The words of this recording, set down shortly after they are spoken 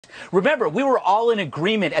Remember, we were all in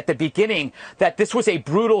agreement at the beginning that this was a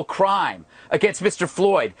brutal crime against Mr.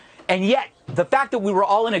 Floyd. And yet, the fact that we were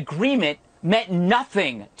all in agreement meant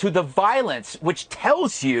nothing to the violence, which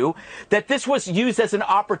tells you that this was used as an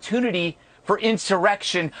opportunity for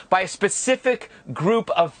insurrection by a specific group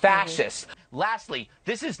of fascists. Lastly,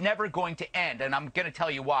 this is never going to end, and I'm going to tell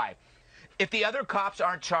you why. If the other cops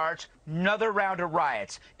aren't charged, another round of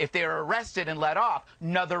riots. If they're arrested and let off,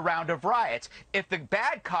 another round of riots. If the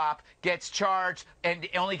bad cop gets charged and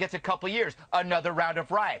only gets a couple years, another round of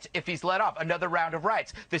riots. If he's let off, another round of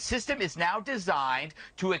riots. The system is now designed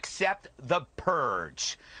to accept the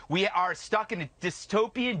purge. We are stuck in a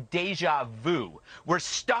dystopian deja vu. We're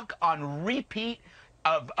stuck on repeat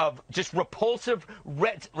of just repulsive,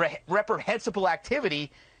 reprehensible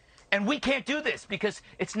activity. And we can't do this because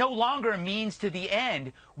it's no longer a means to the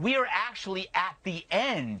end. We are actually at the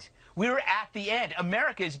end. We're at the end.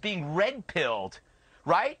 America is being red-pilled,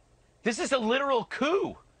 right? This is a literal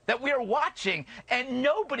coup that we are watching. And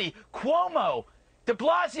nobody, Cuomo, de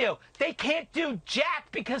Blasio, they can't do jack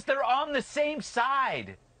because they're on the same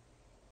side.